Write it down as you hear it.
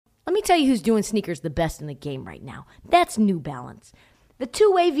me tell you who's doing sneakers the best in the game right now. That's New Balance. The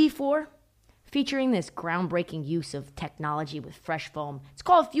two-way V4, featuring this groundbreaking use of technology with fresh foam. It's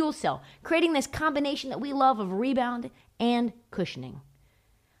called Fuel Cell, creating this combination that we love of rebound and cushioning.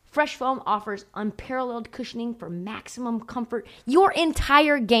 Fresh foam offers unparalleled cushioning for maximum comfort your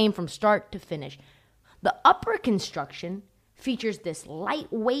entire game from start to finish. The upper construction features this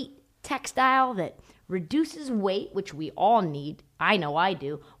lightweight textile that reduces weight, which we all need, I know I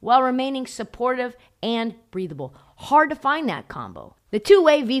do, while remaining supportive and breathable. Hard to find that combo. The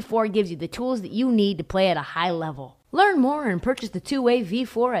two-way V4 gives you the tools that you need to play at a high level. Learn more and purchase the two-way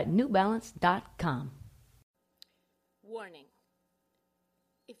V4 at newbalance.com. Warning.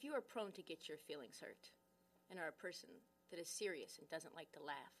 If you are prone to get your feelings hurt and are a person that is serious and doesn't like to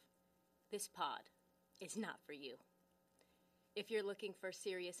laugh, this pod is not for you. If you're looking for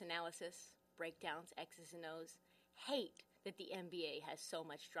serious analysis, breakdowns, X's and O's, hate that the NBA has so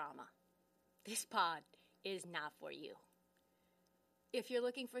much drama, this pod is not for you. If you're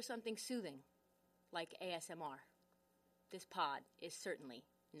looking for something soothing, like ASMR, this pod is certainly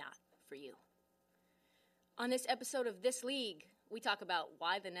not for you. On this episode of This League, we talk about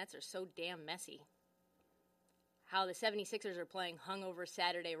why the Nets are so damn messy, how the 76ers are playing hungover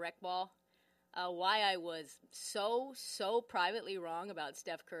Saturday rec ball, why I was so privately wrong about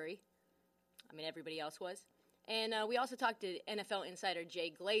Steph Curry. I mean, everybody else was. And we also talked to NFL insider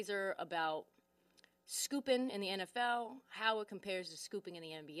Jay Glazer about scooping in the NFL, how it compares to scooping in the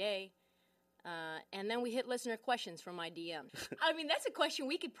NBA. And then we hit listener questions from my DMs. I mean, that's a question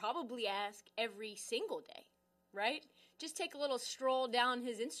we could probably ask every single day, right? Just take a little stroll down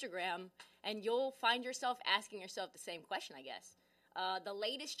his Instagram, and you'll find yourself asking yourself the same question, I guess. The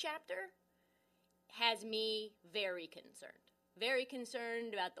latest chapter has me very concerned. Very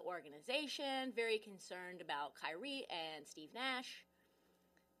concerned about the organization, very concerned about Kyrie and Steve Nash.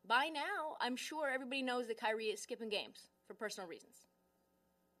 By now, I'm sure everybody knows that Kyrie is skipping games for personal reasons.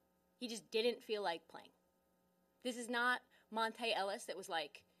 He just didn't feel like playing. This is not Monte Ellis that was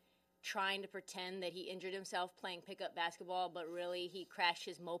like trying to pretend that he injured himself playing pickup basketball, but really he crashed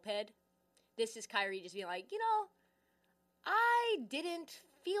his moped. This is Kyrie just being like, I didn't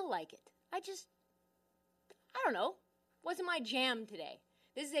feel like it. I don't know. Wasn't my jam today.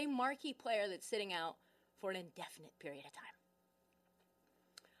 This is a marquee player that's sitting out for an indefinite period of time.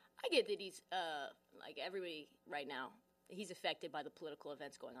 I get that he's, like everybody right now, he's affected by the political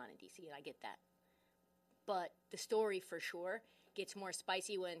events going on in D.C., and I get that. But the story for sure gets more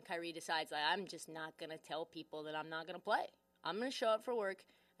spicy when Kyrie decides, like, I'm just not going to tell people that I'm not going to play. I'm going to show up for work,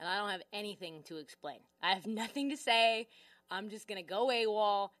 and I don't have anything to explain. I have nothing to say. I'm just going to go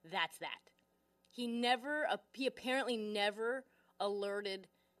AWOL. That's that. He apparently never alerted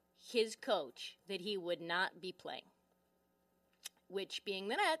his coach that he would not be playing. Which, being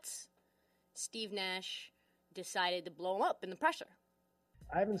the Nets, Steve Nash decided to blow him up in the pressure.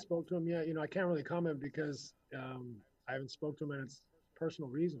 I haven't spoke to him yet. I can't really comment because I haven't spoke to him and it's personal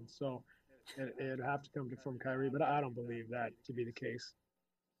reasons. So it'd have to come from Kyrie, but I don't believe that to be the case.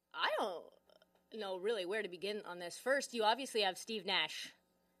 I don't know really where to begin on this. First, you obviously have Steve Nash,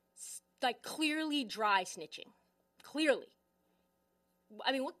 like clearly dry snitching. Clearly.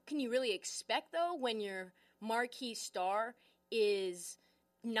 I mean, what can you really expect, though, when your marquee star is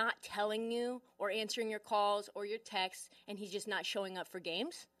not telling you or answering your calls or your texts, and he's just not showing up for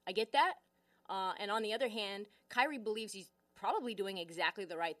games? I get that. And on the other hand, Kyrie believes he's probably doing exactly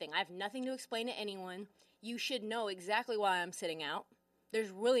the right thing. I have nothing to explain to anyone. You should know exactly why I'm sitting out. There's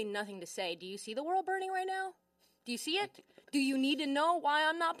really nothing to say. Do you see the world burning right now? Do you see it? Do you need to know why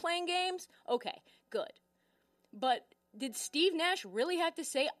I'm not playing games? Okay, good. But did Steve Nash really have to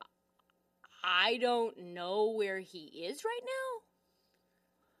say, I don't know where he is right now?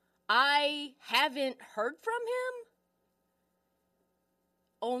 I haven't heard from him?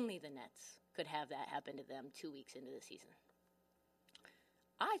 Only the Nets could have that happen to them 2 weeks into the season.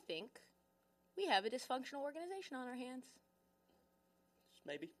 I think we have a dysfunctional organization on our hands.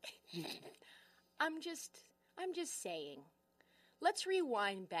 Maybe. I'm just saying. Let's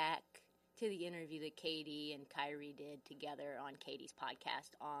rewind back to the interview that KD and Kyrie did together on KD's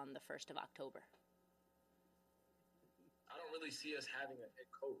podcast on the 1st of October. I don't really see us having a head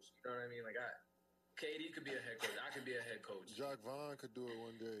coach. You know what I mean? Like, KD could be a head coach. I could be a head coach. Jacques Vaughn could do it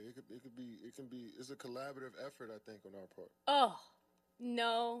one day. It can be. It's a collaborative effort, I think, on our part. Oh,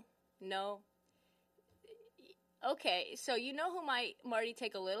 no. Okay, so you know who might Marty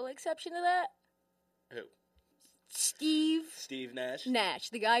take a little exception to that? Who? Steve Nash. Nash,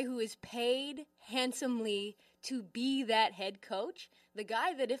 the guy who is paid handsomely to be that head coach. The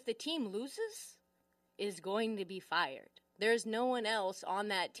guy that if the team loses is going to be fired. There's no one else on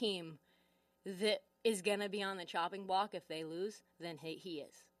that team that is going to be on the chopping block if they lose than he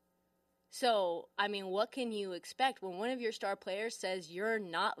is. So, I mean, what can you expect when one of your star players says you're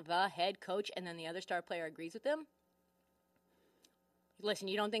not the head coach and then the other star player agrees with them? Listen,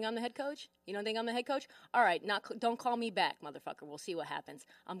 you don't think I'm the head coach? You don't think I'm the head coach? All right, don't call me back, motherfucker. We'll see what happens.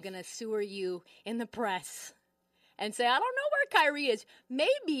 I'm going to sewer you in the press and say, I don't know where Kyrie is.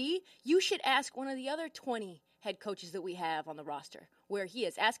 Maybe you should ask one of the other 20 head coaches that we have on the roster where he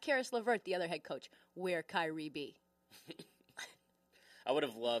is. Ask Karis LeVert, the other head coach, where Kyrie be. I would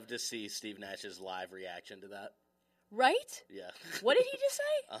have loved to see Steve Nash's live reaction to that. Right? Yeah. What did he just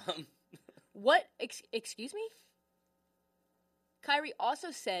say? What? Excuse me? Kyrie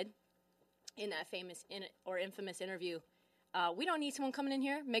also said in that infamous interview, we don't need someone coming in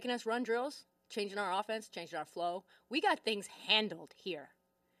here making us run drills, changing our offense, changing our flow. We got things handled here.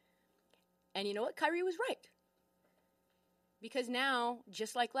 And you know what? Kyrie was right. Because now,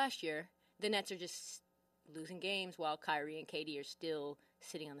 just like last year, the Nets are just losing games while Kyrie and KD are still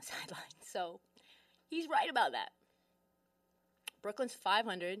sitting on the sideline. So he's right about that. Brooklyn's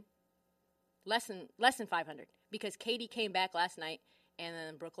 500, less than 500, because KD came back last night and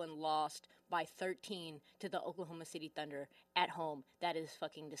then Brooklyn lost by 13 to the Oklahoma City Thunder at home. That is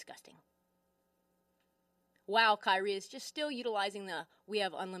fucking disgusting. Wow, Kyrie is just still utilizing we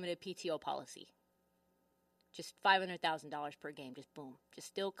have unlimited PTO policy. Just $500,000 per game, just boom. Just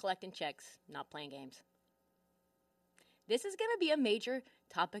still collecting checks, not playing games. This is going to be a major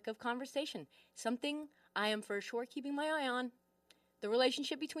topic of conversation. Something I am for sure keeping my eye on. The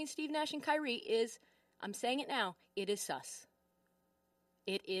relationship between Steve Nash and Kyrie is, I'm saying it now, it is sus.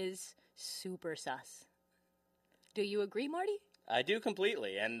 It is super sus. Do you agree, Marty? I do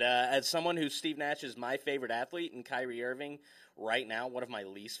completely. And as someone who's Steve Nash is my favorite athlete and Kyrie Irving right now one of my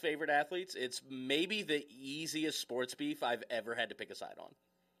least favorite athletes, it's maybe the easiest sports beef I've ever had to pick a side on.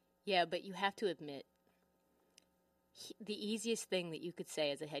 Yeah, but you have to admit, the easiest thing that you could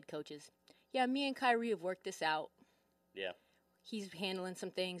say as a head coach is, yeah, me and Kyrie have worked this out. Yeah. He's handling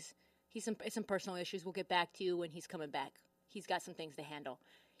some things. Some personal issues. We'll get back to you when he's coming back. He's got some things to handle.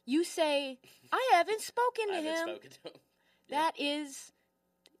 You say, I haven't spoken to him. Yeah.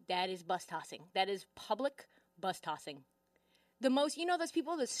 That is bus tossing. That is public bus tossing. The most, those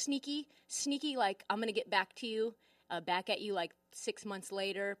people, the sneaky, like, I'm going to get back to you, back at you like 6 months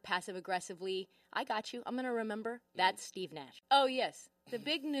later, passive aggressively. I got you. I'm going to remember. That's Steve Nash. Oh, yes. The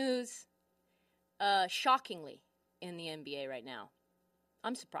big news, shockingly, in the NBA right now.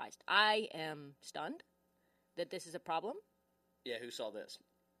 I'm surprised. I am stunned that this is a problem. Yeah, who saw this?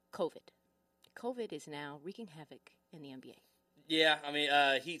 COVID. COVID is now wreaking havoc in the NBA. Yeah, I mean,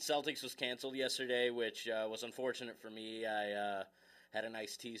 Heat Celtics was canceled yesterday, which was unfortunate for me. I had a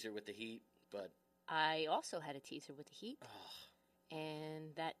nice teaser with the Heat, but I also had a teaser with the Heat,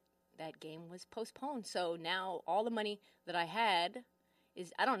 and that game was postponed. So now all the money that I had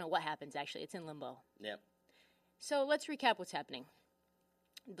is, I don't know what happens, actually. It's in limbo. Yep. So let's recap what's happening.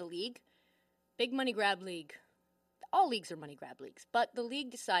 The league, big money grab league. All leagues are money grab leagues, but the league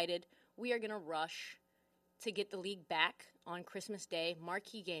decided we are going to rush to get the league back on Christmas Day,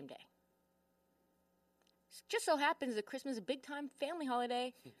 marquee game day. Just so happens that Christmas is a big-time family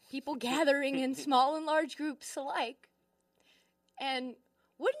holiday, people gathering in small and large groups alike. And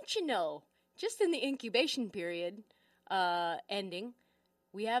wouldn't you know, just in the incubation period ending,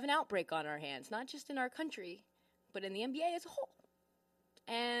 we have an outbreak on our hands, not just in our country, but in the NBA as a whole.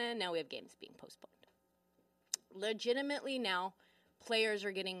 And now we have games being postponed. Legitimately now, players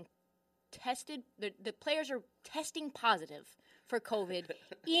are getting tested. The players are testing positive for COVID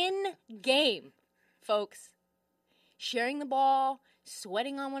in game, folks. Sharing the ball,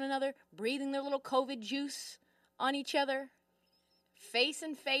 sweating on one another, breathing their little COVID juice on each other,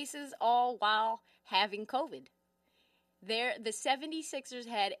 facing faces, all while having COVID. The 76ers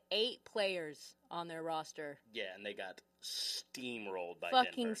had 8 players on their roster. Yeah, and they got steamrolled by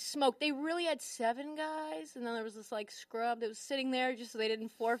fucking Denver. Smoked. They really had 7 guys, and then there was this like scrub that was sitting there just so they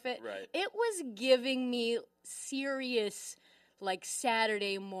didn't forfeit. Right. It was giving me serious like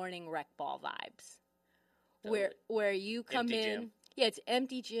Saturday morning rec ball vibes. Totally. Where you come Empty in, gym. yeah, it's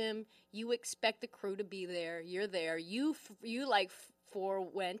empty gym. You expect the crew to be there. You're there. You like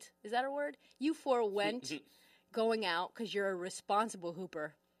forewent. Is that a word? You forewent going out because you're a responsible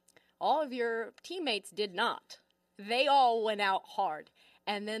hooper. All of your teammates did not. They all went out hard.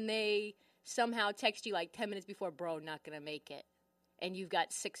 And then they somehow text you like 10 minutes before, bro, not going to make it. And you've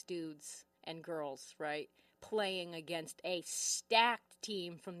got 6 dudes and girls, right, playing against a stacked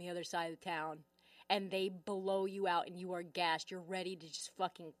team from the other side of the town. And they blow you out and you are gassed. You're ready to just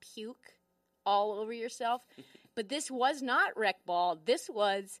fucking puke all over yourself. But this was not rec ball. This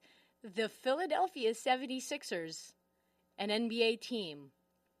was the Philadelphia 76ers, an NBA team.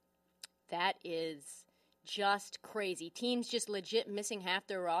 That is just crazy. Teams just legit missing half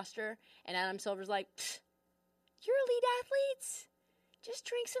their roster, and Adam Silver's like, you're elite athletes. Just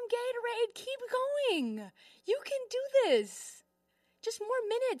drink some Gatorade. Keep going. You can do this. Just more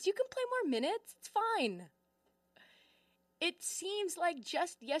minutes. You can play more minutes. It's fine. It seems like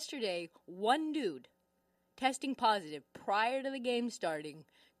just yesterday, one dude testing positive prior to the game starting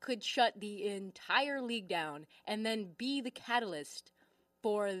could shut the entire league down and then be the catalyst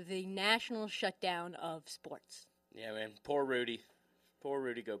for the national shutdown of sports. Yeah, man. Poor Rudy. Poor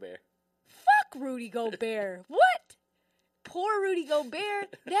Rudy Gobert. Fuck Rudy Gobert. What? Poor Rudy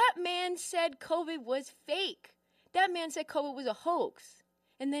Gobert. That man said COVID was fake. That man said COVID was a hoax.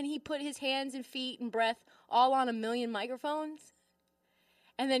 And then he put his hands and feet and breath all on a million microphones.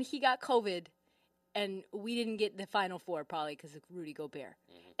 And then he got COVID. And we didn't get the Final Four probably because of Rudy Gobert.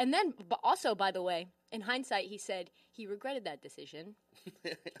 Mm-hmm. And then, but also, by the way, in hindsight, he said he regretted that decision.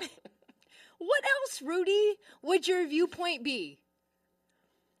 What else, Rudy, would your viewpoint be?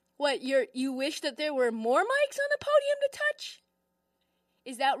 What, you wish that there were more mics on the podium to touch?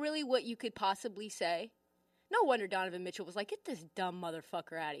 Is that really what you could possibly say? No wonder Donovan Mitchell was like, get this dumb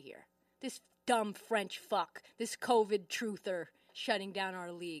motherfucker out of here. This dumb French fuck. This COVID truther shutting down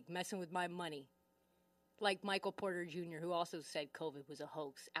our league, messing with my money. Like Michael Porter Jr., who also said COVID was a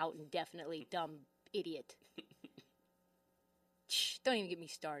hoax. Out indefinitely, dumb idiot. Don't even get me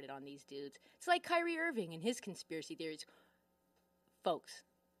started on these dudes. It's like Kyrie Irving and his conspiracy theories. Folks,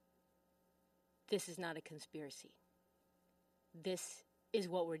 this is not a conspiracy. This is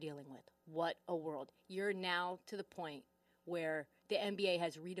what we're dealing with. What a world. You're now to the point where the NBA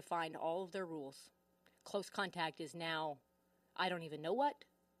has redefined all of their rules. Close contact is now, I don't even know what.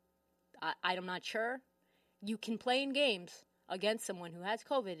 I'm not sure. You can play in games against someone who has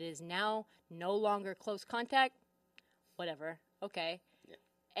COVID. It is now no longer close contact. Whatever. Okay. Yeah.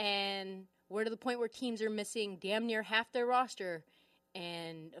 And we're to the point where teams are missing damn near half their roster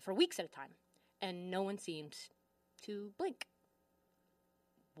and for weeks at a time. And no one seems to blink.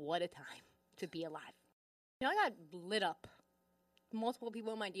 What a time to be alive. You know, I got lit up. Multiple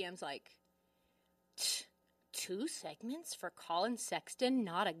people in my DMs like, 2 segments for Colin Sexton?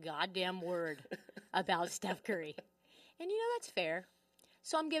 Not a goddamn word about Steph Curry. And you know, that's fair.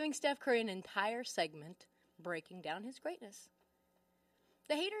 So I'm giving Steph Curry an entire segment breaking down his greatness.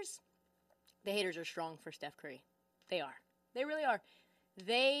 The haters are strong for Steph Curry. They are. They really are.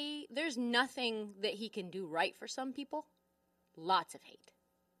 There's nothing that he can do right for some people. Lots of hate.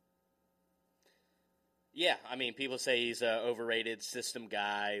 Yeah, I mean, people say he's an overrated system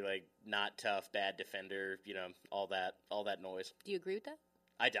guy, like not tough, bad defender, you know, all that noise. Do you agree with that?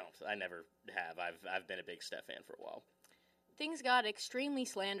 I don't. I never have. I've been a big Steph fan for a while. Things got extremely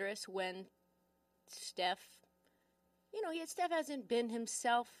slanderous when Steph, Steph hasn't been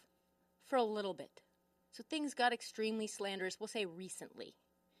himself for a little bit. So things got extremely slanderous, we'll say recently.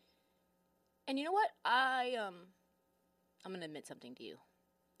 And you know what? I'm going to admit something to you.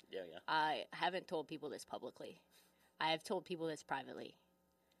 Yeah. I haven't told people this publicly. I have told people this privately.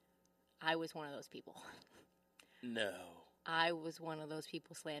 I was one of those people. No. I was one of those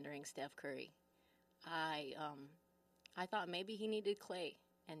people slandering Steph Curry. I thought maybe he needed Clay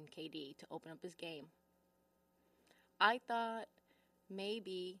and KD to open up his game. I thought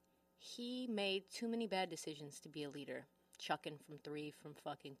maybe he made too many bad decisions to be a leader. Chucking from 3 from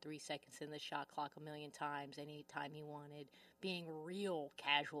fucking 3 seconds in the shot clock a million times, any time he wanted. Being real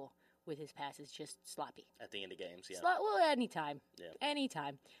casual with his passes, just sloppy. At the end of games, yeah. Anytime. Yeah.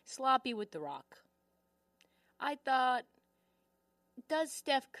 Anytime. Sloppy with the rock. I thought, does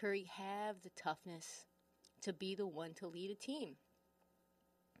Steph Curry have the toughness to be the one to lead a team?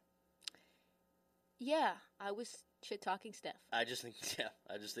 Yeah, I was shit-talking Steph. I just think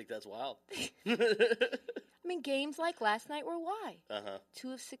that's wild. I mean, games like last night were why.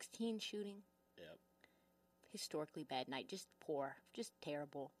 2 of 16 shooting. Yep. Historically bad night. Just poor. Just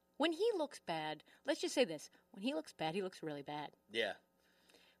terrible. When he looks bad, let's just say this. When he looks bad, he looks really bad. Yeah.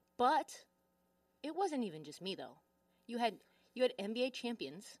 But it wasn't even just me, though. You had NBA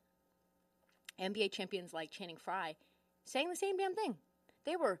champions like Channing Frye, saying the same damn thing.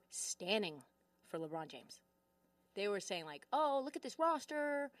 They were standing for LeBron James. They were saying like, "Oh, look at this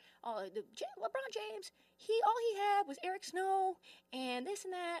roster. Oh, LeBron James. All he had was Eric Snow and this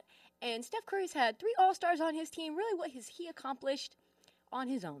and that. And Steph Curry's had 3 All-Stars on his team. Really, what has he accomplished on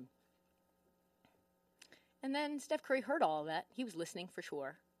his own?" And then Steph Curry heard all of that. He was listening for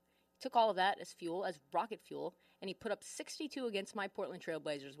sure. took all of that as fuel, as rocket fuel, and he put up 62 against my Portland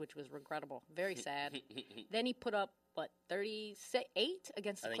Trailblazers, which was regrettable. Very sad. Then he put up, 38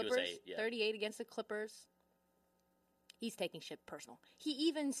 against the Clippers? It was 8, yeah. 38 against the Clippers. He's taking shit personal. He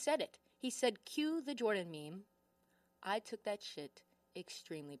even said it. He said, cue the Jordan meme. I took that shit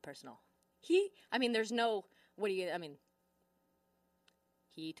extremely personal. There's no,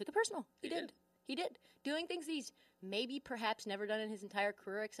 he took it personal. He did. Doing things he's maybe perhaps never done in his entire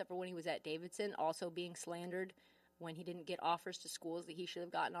career, except for when he was at Davidson, also being slandered when he didn't get offers to schools that he should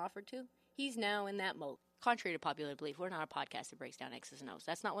have gotten offered to. He's now in that mode. Contrary to popular belief, we're not a podcast that breaks down X's and O's.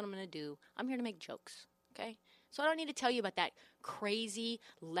 That's not what I'm going to do. I'm here to make jokes, okay? So I don't need to tell you about that crazy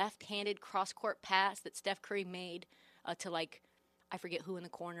left-handed cross-court pass that Steph Curry made to, I forget who in the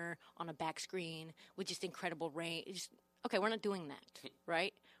corner on a back screen with just incredible range. Okay, we're not doing that,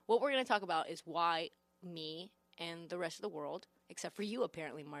 right? What we're going to talk about is why me and the rest of the world, except for you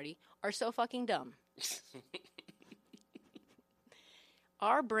apparently, Marty, are so fucking dumb.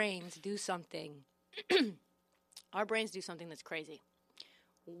 Our brains do something. Our brains do something that's crazy.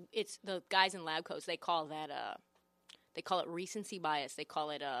 It's the guys in lab coats. They call it recency bias. They call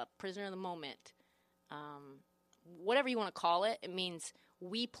it prisoner of the moment. Whatever you want to call it, it means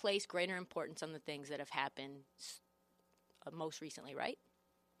we place greater importance on the things that have happened most recently, right?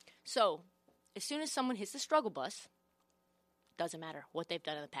 So, as soon as someone hits the struggle bus, doesn't matter what they've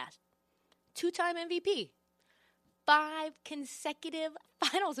done in the past. 2-time MVP. 5 consecutive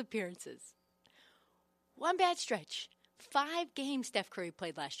finals appearances. 1 bad stretch. 5 games Steph Curry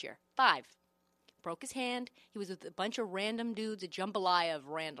played last year. 5. Broke his hand. He was with a bunch of random dudes, a jambalaya of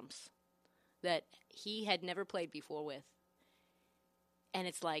randoms that he had never played before with. And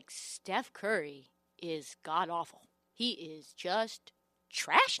it's like Steph Curry is god-awful. He is just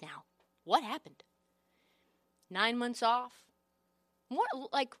trash now. What happened? 9 months off? More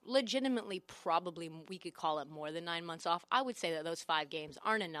legitimately, probably we could call it more than 9 months off. I would say that those 5 games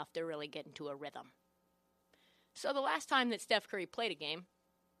aren't enough to really get into a rhythm. So the last time that Steph Curry played a game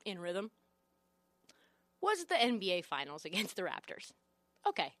in rhythm was the NBA Finals against the Raptors.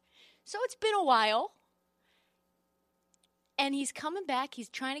 Okay, so it's been a while, and he's coming back. He's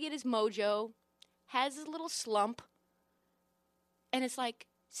trying to get his mojo, has his little slump, and it's like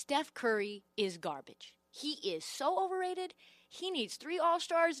Steph Curry is garbage. He is so overrated. He needs 3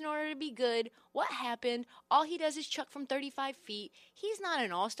 All-Stars in order to be good. What happened? All he does is chuck from 35 feet. He's not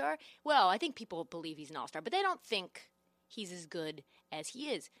an All-Star. Well, I think people believe he's an All-Star, but they don't think he's as good as he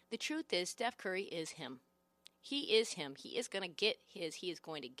is. The truth is, Steph Curry is him. He is him. He is going to get his. He is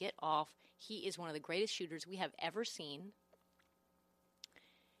going to get off. He is one of the greatest shooters we have ever seen.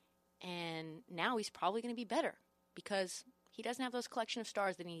 And now he's probably going to be better because he doesn't have those collection of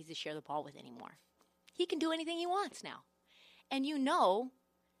stars that he needs to share the ball with anymore. He can do anything he wants now. And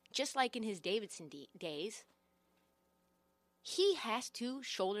just like in his Davidson days, he has to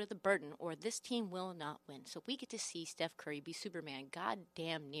shoulder the burden or this team will not win. So we get to see Steph Curry be Superman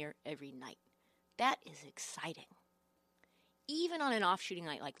goddamn near every night. That is exciting. Even on an off shooting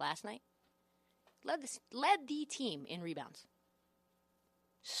night like last night, led the team in rebounds.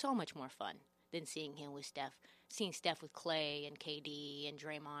 So much more fun than seeing him with Steph. Seeing Steph with Clay and KD and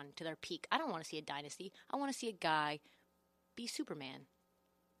Draymond to their peak. I don't want to see a dynasty. I want to see a guy be Superman.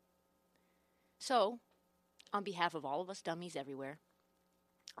 So, on behalf of all of us dummies everywhere,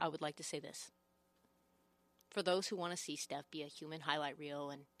 I would like to say this. For those who want to see Steph be a human highlight reel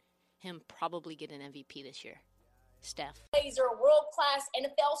and him probably get an MVP this year, Steph. Blazer, a world-class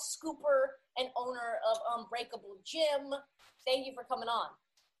NFL scooper and owner of Unbreakable Gym. Thank you for coming on.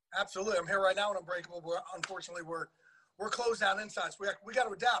 Absolutely. I'm here right now in Unbreakable, but unfortunately we're closed down inside. So we got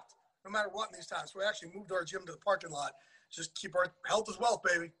to adapt no matter what in these times. So we actually moved our gym to the parking lot. Just keep our health as wealth,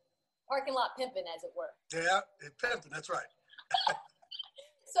 baby. Parking lot pimping, as it were. Yeah, pimping. That's right.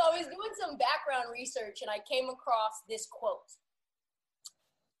 So I was doing some background research, and I came across this quote.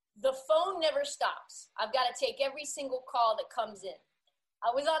 The phone never stops. I've got to take every single call that comes in.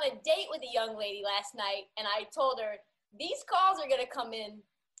 I was on a date with a young lady last night, and I told her, these calls are going to come in,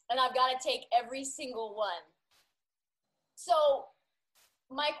 and I've got to take every single one. So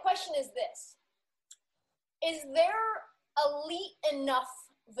my question is this. Is there elite enough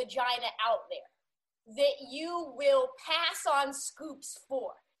vagina out there that you will pass on scoops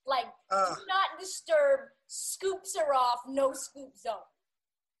for? Like, do not disturb, scoops are off, no scoop zone.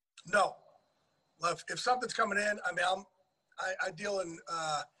 No. If something's coming in, I deal in,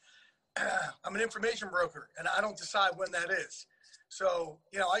 I'm an information broker, and I don't decide when that is. So,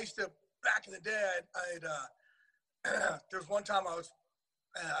 I used to, back in the day, there was one time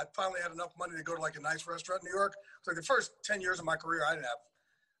I finally had enough money to go to like a nice restaurant in New York. So like the first 10 years of my career, I didn't have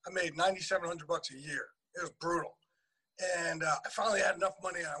I made $9,700 a year. It was brutal. And I finally had enough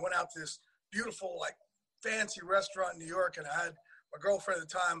money, and I went out to this beautiful, like, fancy restaurant in New York, and I had my girlfriend at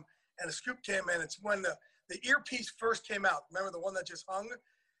the time, and a scoop came in. It's when the earpiece first came out. Remember the one that just hung?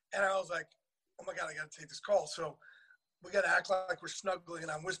 And I was like, oh, my God, I got to take this call. So we got to act like we're snuggling,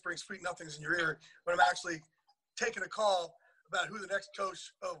 and I'm whispering sweet nothings in your ear, but I'm actually taking a call about who the next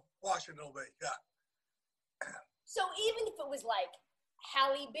coach of Washington will be. Yeah. So even if it was like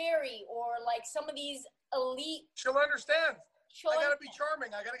Halle Berry or like some of these elite, she'll understand. I got to be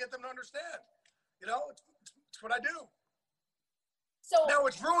charming. I got to get them to understand. You know, it's what I do. So now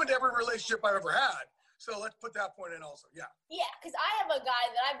it's ruined every relationship I've ever had. So let's put that point in also. Yeah. Yeah, because I have a guy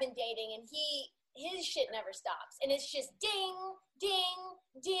that I've been dating, and his shit never stops, and it's just ding, ding,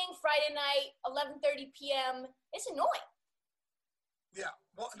 ding. Friday night, 11:30 p.m. It's annoying. Yeah.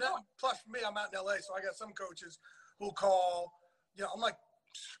 Well, plus for me, I'm out in LA, so I got some coaches who'll call. You know, I'm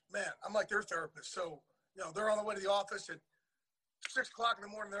like their therapist. So, you know, they're on the way to the office at 6 o'clock in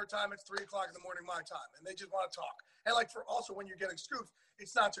the morning their time. It's 3 o'clock in the morning my time, and they just want to talk. And like for also when you're getting scoops,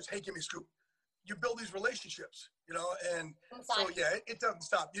 it's not just, hey, give me a scoop. You build these relationships, you know, and so yeah, it doesn't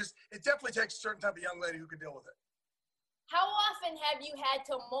stop. It definitely takes a certain type of young lady who can deal with it. How often have you had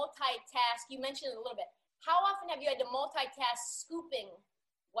to multitask? You mentioned it a little bit. How often have you had to multitask scooping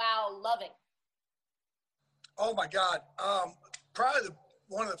while loving? Oh my God. Probably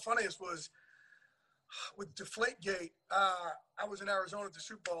one of the funniest was with Deflategate. I was in Arizona at the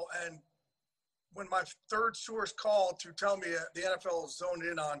Super Bowl, and when my third source called to tell me the NFL is zoned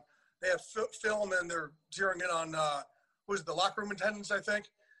in on, they have film and they're zeroing in on, was the locker room attendants, I think,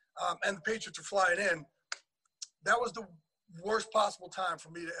 and the Patriots are flying in. That was the worst possible time for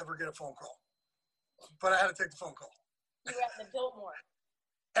me to ever get a phone call. But I had to take the phone call. You were at the Biltmore.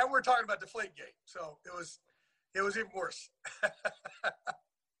 And we're talking about Deflategate, so it was even worse.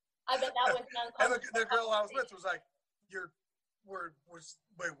 I bet that was uncomfortable. And the girl I was with was like,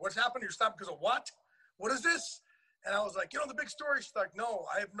 wait, what's happened? You're stopped because of what? What is this? And I was like, the big story. She's like, no,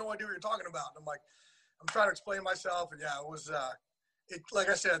 I have no idea what you're talking about. And I'm like, I'm trying to explain myself. And yeah, it was, like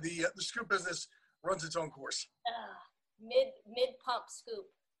I said, the scoop business runs its own course. Mid pump scoop.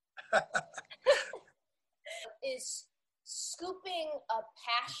 Is scooping a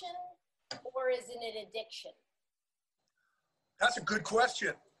passion or is it an addiction? That's a good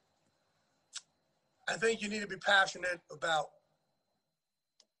question. I think you need to be passionate about,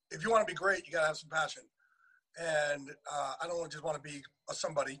 if you want to be great, you got to have some passion. And I don't just want to be a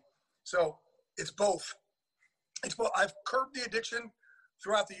somebody. So it's both. I've curbed the addiction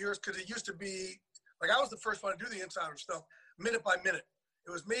throughout the years because it used to be, like I was the first one to do the insider stuff minute by minute. It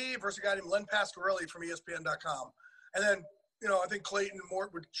was me versus a guy named Len Pasquarelli from ESPN.com. And then, I think Clayton and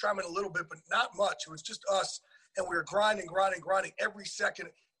Mort would chime in a little bit, but not much. It was just us. And we were grinding every second,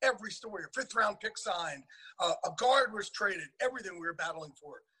 every story. A 5th-round pick signed. A guard was traded. Everything we were battling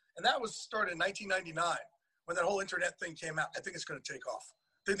for. And that was started in 1999 when that whole internet thing came out. I think it's going to take off.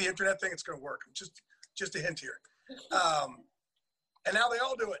 I think the internet thing, it's going to work. Just a hint here. And now they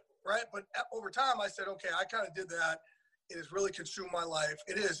all do it, right? But over time, I said, okay, I kind of did that. It has really consumed my life.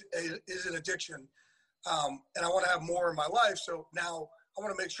 It is an addiction. And I want to have more in my life. So now I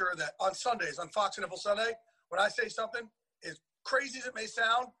want to make sure that on Sundays, on Fox NFL Sunday, when I say something, as crazy as it may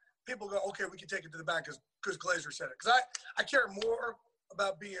sound, people go, okay, we can take it to the bank because Glazer said it. Because I care more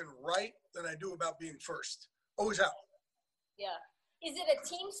about being right than I do about being first. Always have. Yeah. Is it a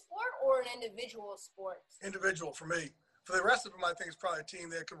team sport or an individual sport? Individual for me. For the rest of them, I think it's probably a team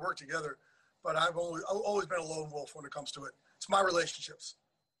that could work together. But I've always been a lone wolf when it comes to it. It's my relationships.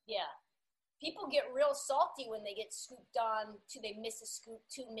 Yeah. People get real salty when they get scooped on they miss a scoop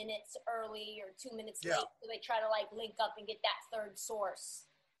 2 minutes early or 2 minutes late. So they try to link up and get that third source.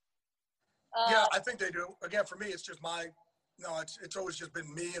 Yeah, I think they do. Again, for me, it's just it's always just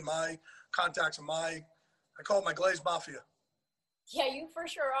been me and my contacts and I call it my glazed mafia. Yeah, you for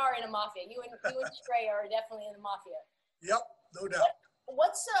sure are in a mafia. You and Stray are definitely in the mafia. Yep, no doubt.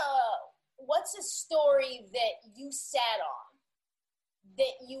 What's a story that you sat on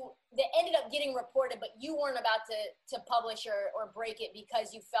that ended up getting reported, but you weren't about to publish or break it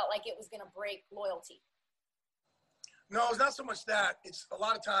because you felt like it was going to break loyalty? No, it's not so much that. It's a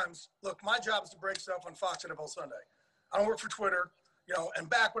lot of times, look, my job is to break stuff on Fox NFL Sunday. I don't work for Twitter, and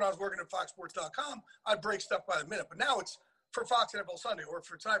back when I was working at foxsports.com, I'd break stuff by the minute. But now it's for Fox NFL Sunday or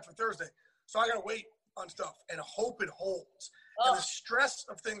for tonight for Thursday. So I got to wait on stuff and hope it holds. And the stress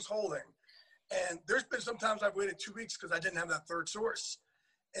of things holding. And there's been sometimes I've waited 2 weeks because I didn't have that third source.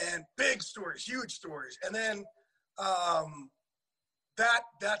 And big stories, huge stories. And then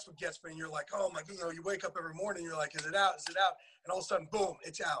that's what gets me. And you're like, oh my, you wake up every morning, you're like, is it out? Is it out? And all of a sudden, boom,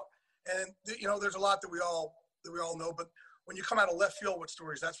 it's out. And there's a lot that we all know, but when you come out of left field with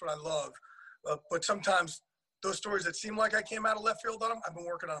stories, that's what I love. But sometimes those stories that seem like I came out of left field on them, I've been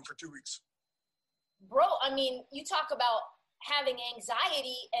working on them for 2 weeks. Bro, I mean, you talk about having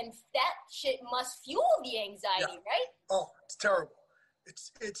anxiety, and that shit must fuel the anxiety, right? Oh, it's terrible.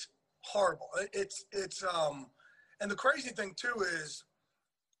 It's horrible. It's and the crazy thing too is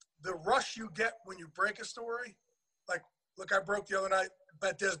the rush you get when you break a story. Like, look, I broke the other night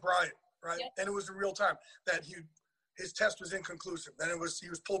about Des Bryant, right? Yep. And it was in real time that his test was inconclusive. Then he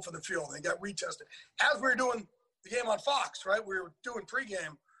was pulled from the field and he got retested. As we were doing the game on Fox, right? We were doing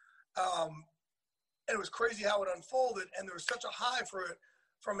pregame. And it was crazy how it unfolded. And there was such a high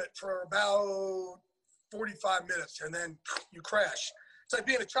from it for about 45 minutes. And then you crash. It's like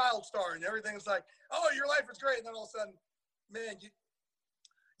being a child star and everything's like, oh, your life is great. And then all of a sudden, man, you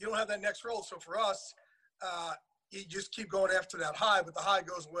don't have that next role. So for us, you just keep going after that high, but the high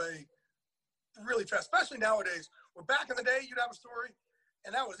goes away really fast, especially nowadays. Where back in the day, you'd have a story,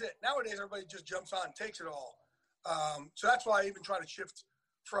 and that was it. Nowadays, everybody just jumps on and takes it all. So that's why I even try to shift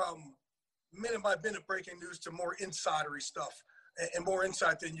from minute-by-minute breaking news to more insidery stuff and more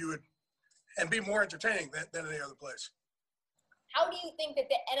insight than you would, and be more entertaining than any other place. How do you think that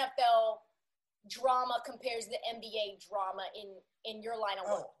the NFL drama compares to the NBA drama in your line of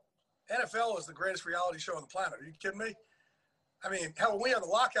work? NFL is the greatest reality show on the planet. Are you kidding me? I mean, hell, when we had the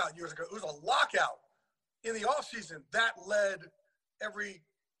lockout years ago, it was a lockout in the offseason that led every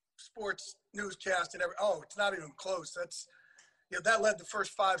sports newscast and it's not even close. That led the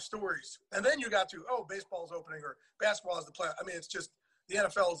first 5 stories. And then you got to, baseball's opening or basketball is the play. I mean, it's just the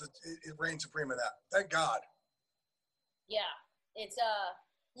NFL it reigns supreme in that. Thank God. Yeah. It's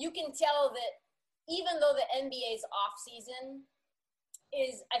you can tell that even though the NBA's off season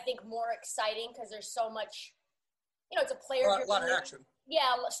is, I think, more exciting because there's so much, it's a player-driven a lot of league. action.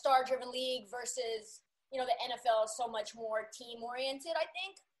 Yeah, a star-driven league versus, the NFL is so much more team-oriented, I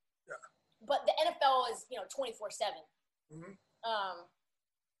think. Yeah. But the NFL is, 24/7. Mm-hmm.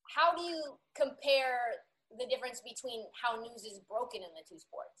 How do you compare the difference between how news is broken in the two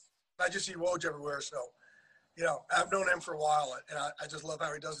sports? I just see Woj everywhere, so, I've known him for a while, and I just love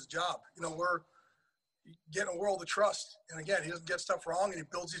how he does his job. We're getting a world of trust. And again, he doesn't get stuff wrong, and he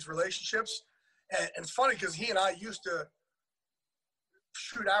builds these relationships. And it's funny because he and I used to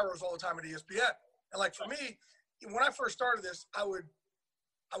shoot arrows all the time at ESPN. And like for me, when I first started this, I would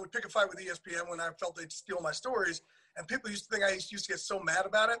pick a fight with ESPN when I felt they'd steal my stories. And people used to think I used to get so mad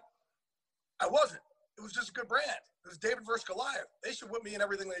about it. I wasn't. It was just a good brand. It was David versus Goliath. They should whip me in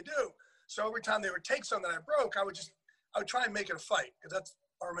everything they do. So every time they would take something I broke, I would try and make it a fight because that's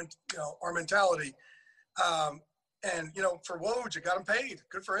our mentality. And for Woj, it got him paid.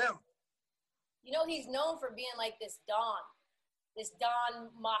 Good for him. He's known for being like this Don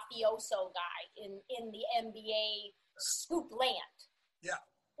mafioso guy in the NBA scoop land. Yeah.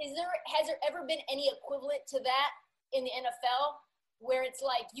 Has there ever been any equivalent to that in the NFL where it's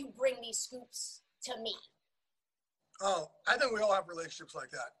like you bring these scoops to me? Oh, I think we all have relationships like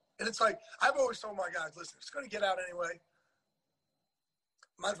that. And it's like, I've always told my guys, listen, it's going to get out anyway.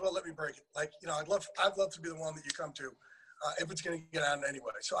 Might as well let me break it. Like, I'd love to be the one that you come to if it's going to get out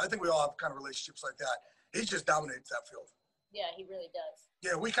anyway. So I think we all have kind of relationships like that. He just dominates that field. Yeah, he really does.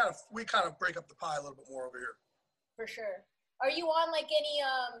 Yeah, we kind of break up the pie a little bit more over here. For sure. Are you on like any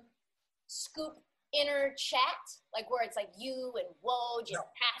scoop inner chat, like where it's like you and Woj and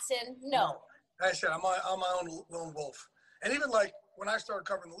Hassan? No. Like I said, I'm my own lone wolf. And even like when I started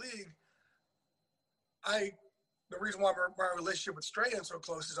covering the league, the reason why my relationship with Strahan so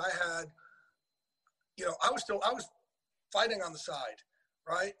close is I had, I was fighting on the side,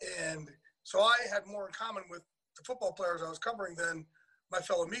 right? And so I had more in common with the football players I was covering than my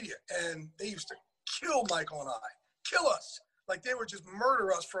fellow media. And they used to kill Michael and I, kill us. Like they would just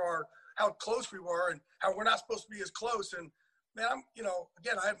murder us for how close we were and how we're not supposed to be as close. And man,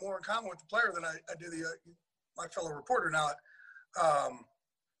 again, I had more in common with the player than I do my fellow reporter. Now,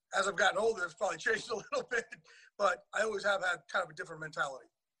 as I've gotten older, it's probably changed a little bit, but I always have had kind of a different mentality.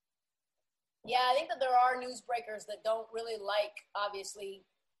 Yeah, I think that there are newsbreakers that don't really like, obviously,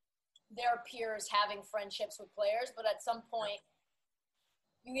 their peers having friendships with players, but at some point,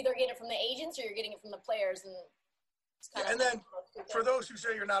 you either get it from the agents or you're getting it from the players. And it's kind of. And then for those who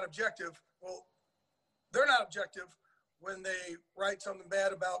say you're not objective, well, they're not objective when they write something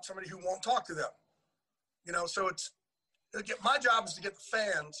bad about somebody who won't talk to them. So my job is to get the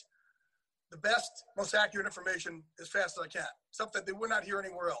fans the best, most accurate information as fast as I can, stuff that they would not hear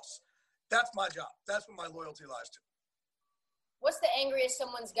anywhere else. That's my job. That's what my loyalty lies to. What's the angriest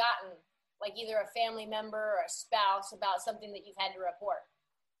someone's gotten, like either a family member or a spouse, about something that you've had to report?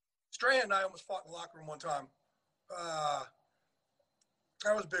 Stray and I almost fought in the locker room one time.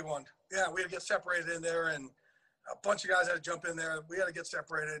 That was a big one. Yeah, we had to get separated in there, and a bunch of guys had to jump in there. We had to get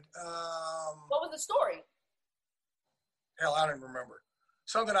separated. What was the story? Hell, I don't even remember.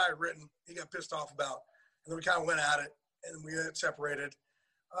 Something I had written, he got pissed off about, and then we kind of went at it, and we got separated.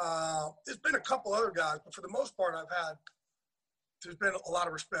 There's been a couple other guys, but for the most part, there's been a lot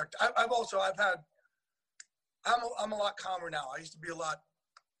of respect. I'm a lot calmer now. I used to be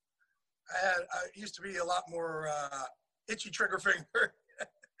a lot more itchy trigger finger.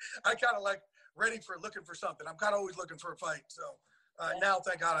 I kind of like looking for something. I'm kind of always looking for a fight. So now,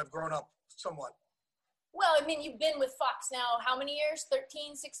 thank God, I've grown up somewhat. Well, I mean, you've been with Fox now how many years?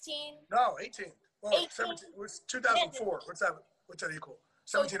 13, 16? No, 18. Well, 18. 17. It was 2004. What's that equal?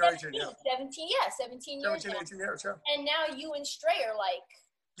 17 or 18, yeah. 17 years 17, 18 years, yeah. And now you and Stray are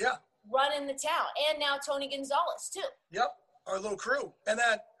running the town. And now Tony Gonzalez, too. Yep, our little crew. And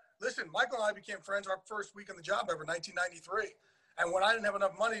then, listen, Michael and I became friends our first week on the job ever, 1993. And when I didn't have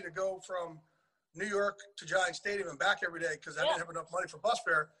enough money to go from New York to Giant Stadium and back every day because I didn't have enough money for bus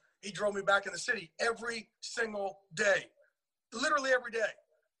fare, he drove me back in the city every single day, literally every day.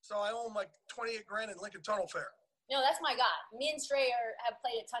 So I own like 28 grand in Lincoln Tunnel fare. No, that's my guy. Me and Stray have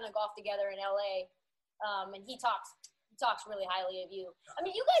played a ton of golf together in LA, and he talks really highly of you. I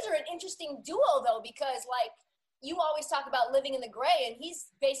mean, you guys are an interesting duo though, because like you always talk about living in the gray, and he's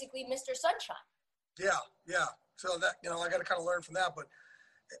basically Mr. Sunshine. Yeah. So that I got to kind of learn from that, but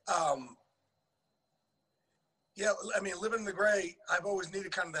yeah, I mean, living in the gray, I've always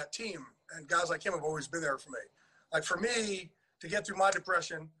needed kind of that team, and guys like him have always been there for me. Like for me to get through my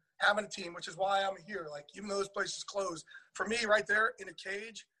depression, having a team, which is why I'm here. Like even though those places closed, for me right there in a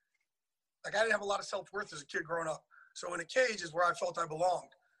cage, like I didn't have a lot of self-worth as a kid growing up. So in a cage is where I felt I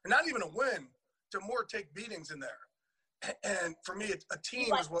belonged, and not even a win, to more take beatings in there. And for me, a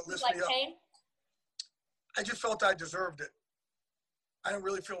team is what lifts me up. Pain? I just felt I deserved it. I didn't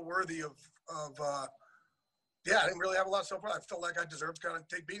really feel worthy of I didn't really have a lot of self-worth. I felt like I deserved to kind of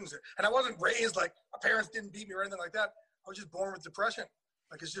take beatings. And I wasn't raised like my parents didn't beat me or anything like that. I was just born with depression.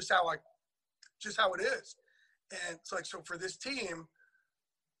 Like it's just how it is. And it's like, so for this team,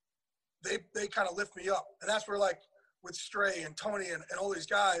 they kind of lift me up. And that's where like with Stray and Tony and all these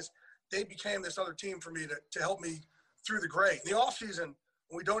guys, they became this other team for me to help me through the gray. In the off season,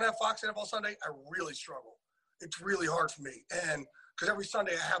 when we don't have Fox NFL Sunday, I really struggle. It's really hard for me. And because every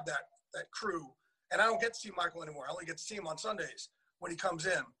Sunday I have that crew. And I don't get to see Michael anymore. I only get to see him on Sundays when he comes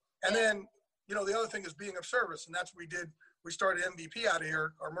in. And then, the other thing is being of service. And that's what we did. We started MVP out of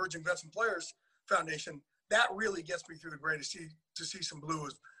here, our Emerging Vets and Players Foundation. That really gets me through the gray to see some blue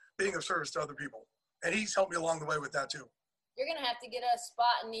as being of service to other people. And he's helped me along the way with that too. You're going to have to get a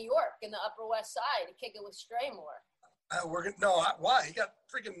spot in New York in the Upper West Side to kick it with Stray more. Why? He got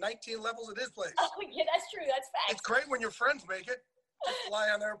freaking 19 levels at his place. Oh, yeah, that's true. That's facts. It's great when your friends make it. Just fly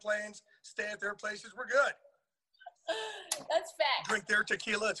on their planes, stay at their places. We're good. That's facts. Drink their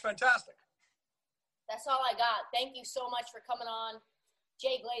tequila. It's fantastic. That's all I got. Thank you so much for coming on.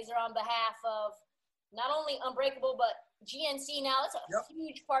 Jay Glazer on behalf of not only Unbreakable, but GNC now. It's a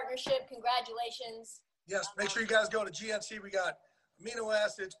huge partnership. Congratulations. Yes, make sure you guys go to GNC. We got amino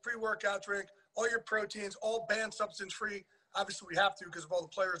acids, pre-workout drink, all your proteins, all banned substance-free. Obviously, we have to because of all the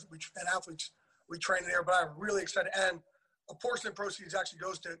players and athletes we train there, but I'm really excited. And a portion of proceeds actually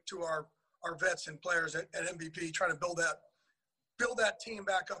goes to our vets and players at MVP, trying to build that team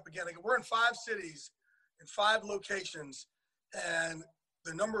back up again. We're in 5 cities, in 5 locations, and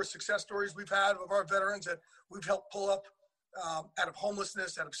the number of success stories we've had of our veterans that we've helped pull up out of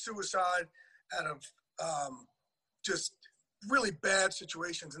homelessness, out of suicide, out of just really bad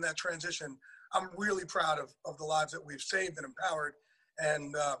situations in that transition. I'm really proud of the lives that we've saved and empowered,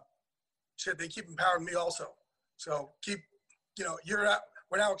 and they keep empowering me also. So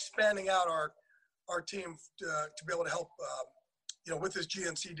we're now expanding out our team to be able to help, with this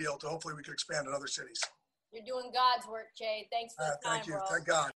GNC deal to hopefully we could expand in other cities. You're doing God's work, Jay. Thanks for the time, thank you. Bro. Thank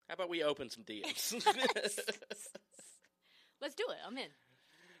God. How about we open some DMs? Let's do it. I'm in.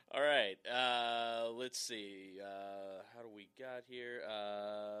 All right. Let's see. How do we got here?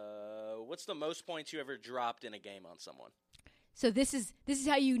 What's the most points you ever dropped in a game on someone? So this is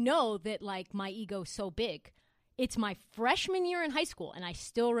how you know that like my ego's so big. It's my freshman year in high school, and I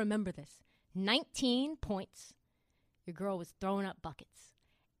still remember this. 19 points. Your girl was throwing up buckets.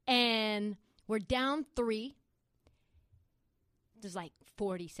 And we're down 3. There's like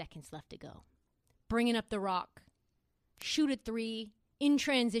 40 seconds left to go. Bringing up the rock. Shoot a 3. In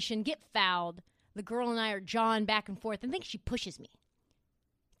transition. Get fouled. The girl and I are jawing back and forth. I think she pushes me.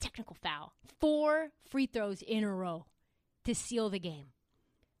 Technical foul. 4 free throws in a row to seal the game.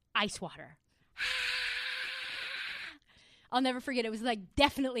 Ice water. I'll never forget. It was like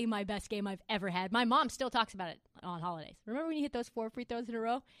definitely my best game I've ever had. My mom still talks about it on holidays. Remember when you hit those 4 free throws in a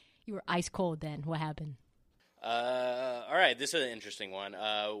row? You were ice cold then. What happened? All right, this is an interesting one.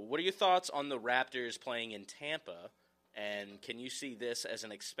 What are your thoughts on the Raptors playing in Tampa, and can you see this as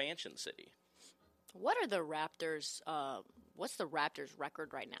an expansion city? What are the Raptors? What's the Raptors'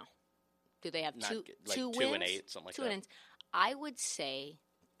 record right now? Do they have two wins? 2-8, something like 2 that. wins. I would say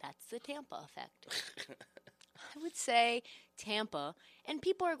that's the Tampa effect. I would say Tampa, and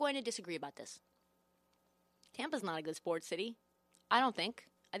people are going to disagree about this. Tampa's not a good sports city. I don't think.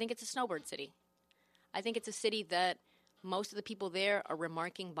 I think it's a snowbird city. I think it's a city that most of the people there are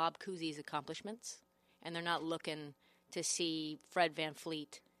remarking Bob Cousy's accomplishments, and they're not looking to see Fred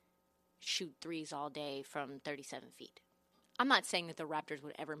VanVleet shoot threes all day from 37 feet. I'm not saying that the Raptors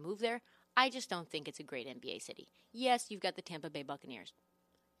would ever move there. I just don't think it's a great NBA city. Yes, you've got the Tampa Bay Buccaneers.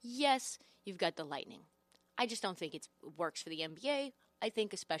 Yes, you've got the Lightning. I just don't think it works for the NBA. I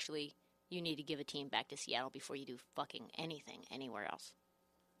think especially you need to give a team back to Seattle before you do fucking anything anywhere else.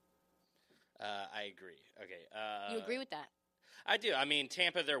 I agree. Okay. You agree with that? I do. I mean,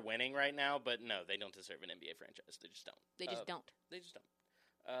 Tampa, they're winning right now, but no, they don't deserve an NBA franchise. They just don't. They just don't. They just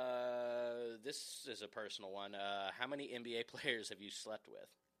don't. This is a personal one. How many NBA players have you slept with?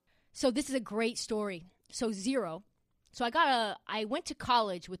 So this is a great story. So 0. So I went to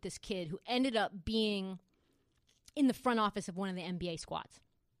college with this kid who ended up being in the front office of one of the NBA squads.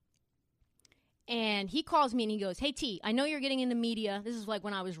 And he calls me and he goes, "Hey T, I know you're getting into media." This is like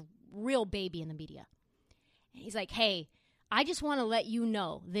when I was real baby in the media. And he's like, "Hey, I just want to let you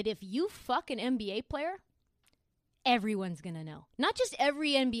know that if you fuck an NBA player, everyone's going to know. Not just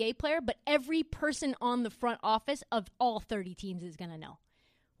every NBA player, but every person on the front office of all 30 teams is going to know."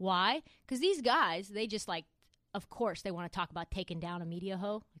 Why? Because these guys, they just like, of course, they want to talk about taking down a media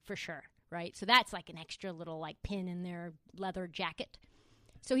hoe, for sure, right? So that's like an extra little like pin in their leather jacket.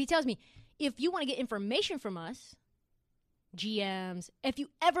 So he tells me, if you want to get information from us, GMs, if you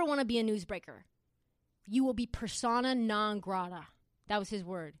ever want to be a newsbreaker, you will be persona non grata. That was his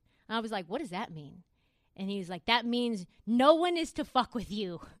word. And I was like, what does that mean? And he was like, that means no one is to fuck with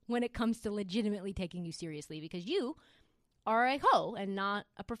you when it comes to legitimately taking you seriously because you are a hoe and not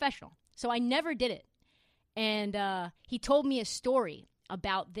a professional. So I never did it. And he told me a story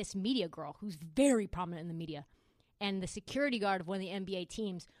about this media girl who's very prominent in the media. And the security guard of one of the NBA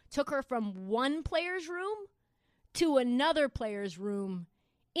teams took her from one player's room to another player's room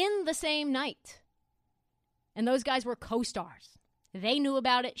in the same night. And those guys were co-stars. They knew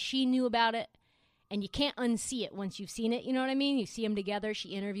about it. She knew about it. And you can't unsee it once you've seen it. You know what I mean? You see them together. She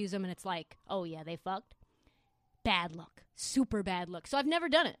interviews them, and it's like, oh, yeah, they fucked. Bad look. Super bad look. So I've never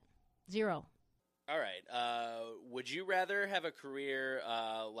done it. 0. All right. Would you rather have a career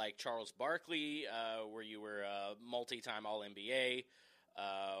like Charles Barkley, where you were a multi-time All-NBA,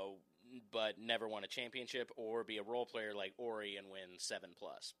 but never won a championship, or be a role player like Ori and win 7+?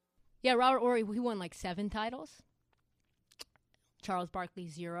 Yeah, Robert Ori, he won like 7 titles. Charles Barkley,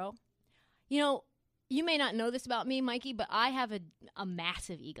 0. You know, you may not know this about me, Mikey, but I have a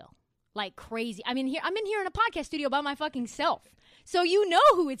massive ego. Like crazy. I'm in here in a podcast studio by my fucking self. So you know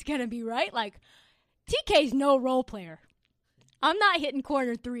who it's going to be, right? Like, TK's no role player. I'm not hitting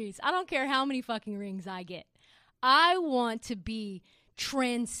corner threes. I don't care how many fucking rings I get. I want to be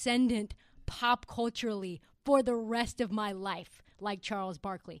transcendent pop culturally for the rest of my life, like Charles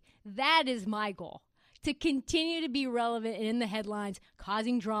Barkley. That is my goal. To continue to be relevant and in the headlines,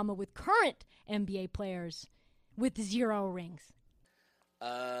 causing drama with current NBA players with 0 rings.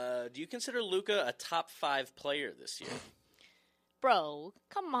 Do you consider Luka a top 5 player this year? Bro,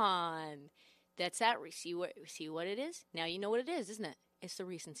 come on. That's that. See what it is? Now you know what it is, isn't it? It's the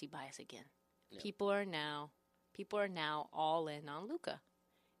recency bias again. Yep. People are now all in on Luka.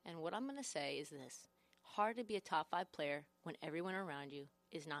 And what I'm going to say is this. Hard to be a top 5 player when everyone around you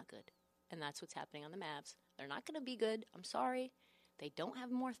is not good. And that's what's happening on the Mavs. They're not going to be good. I'm sorry. They don't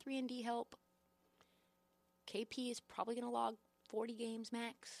have more 3-and-D help. KP is probably going to log 40 games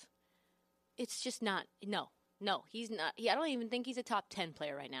max. It's just not. No, he's not. I don't even think he's a top 10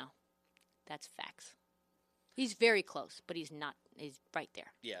 player right now. That's facts. He's very close, but he's not. He's right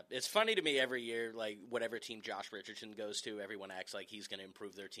there. Yeah, it's funny to me every year, like, whatever team Josh Richardson goes to, everyone acts like he's going to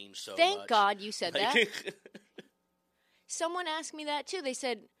improve their team so much. Thank God you said that. Someone asked me that, too. They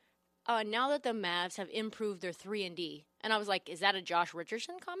said, now that the Mavs have improved their 3-and-D, and I was like, is that a Josh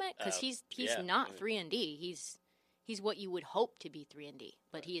Richardson comment? Because he's not 3-and-D. He's what you would hope to be 3-and-D,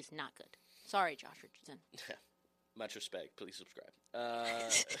 but he is not good. Sorry, Josh Richardson. Much respect. Please subscribe.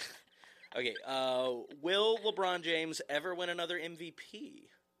 Okay. Will LeBron James ever win another MVP?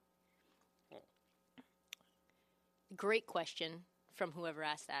 Great question from whoever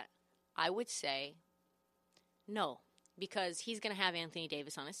asked that. I would say no, because he's going to have Anthony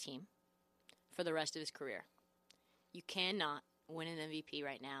Davis on his team for the rest of his career. You cannot win an MVP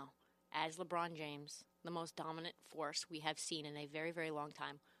right now as LeBron James, the most dominant force we have seen in a very, very long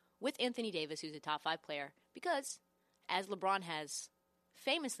time, with Anthony Davis, who's a top 5 player, because, as LeBron has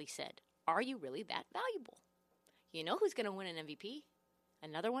famously said, are you really that valuable? You know who's going to win an MVP?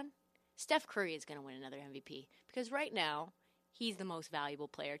 Another one? Steph Curry is going to win another MVP, because right now, he's the most valuable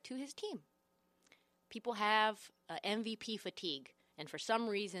player to his team. People have MVP fatigue, and for some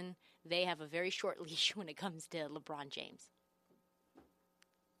reason, they have a very short leash when it comes to LeBron James.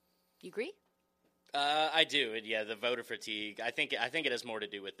 You agree? I do. Yeah, the voter fatigue. I think it has more to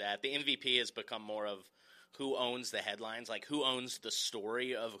do with that. The MVP has become more of who owns the headlines, like who owns the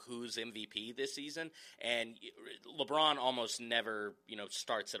story of who's MVP this season. And LeBron almost never,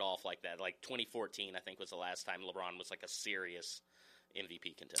 starts it off like that. Like 2014, I think, was the last time LeBron was like a serious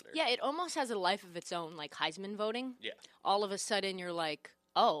MVP contender. Yeah, it almost has a life of its own, like Heisman voting. Yeah. All of a sudden, you're like,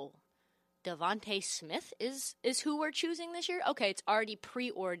 oh, Devontae Smith is who we're choosing this year? Okay, it's already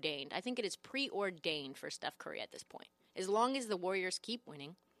preordained. I think it is preordained for Steph Curry at this point. As long as the Warriors keep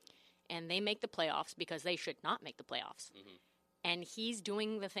winning and they make the playoffs, because they should not make the playoffs, and he's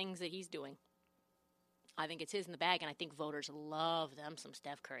doing the things that he's doing, I think it's his in the bag, and I think voters love them some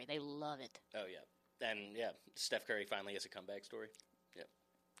Steph Curry. They love it. Oh, yeah. And, Steph Curry finally has a comeback story. Yeah.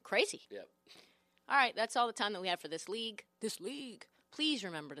 Crazy. Yeah. All right, that's all the time that we have for this league. Please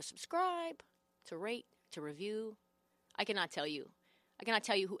remember to subscribe, to rate, to review. I cannot tell you,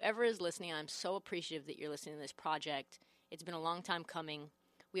 whoever is listening, I'm so appreciative that you're listening to this project. It's been a long time coming.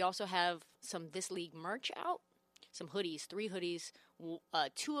 We also have some This League merch out, some hoodies, 3 hoodies.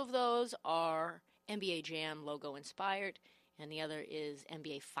 2 of those are NBA Jam logo inspired, and the other is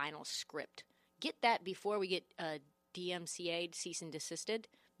NBA Final Script. Get that before we get DMCA'd, cease and desisted,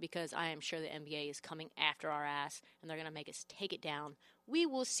 because I am sure the NBA is coming after our ass, and they're going to make us take it down. We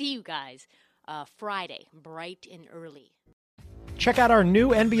will see you guys Friday, bright and early. Check out our new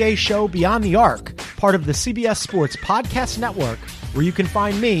NBA show, Beyond the Arc, part of the CBS Sports Podcast Network, where you can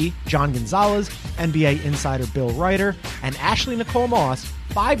find me, John Gonzalez, NBA insider Bill Ryder, and Ashley Nicole Moss,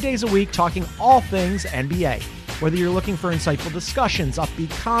 5 days a week talking all things NBA. Whether you're looking for insightful discussions, upbeat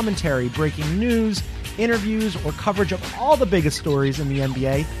commentary, breaking news, interviews, or coverage of all the biggest stories in the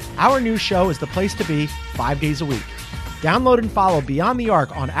NBA, our new show is the place to be 5 days a week. Download and follow Beyond the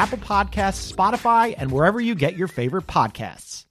Arc on Apple Podcasts, Spotify, and wherever you get your favorite podcasts.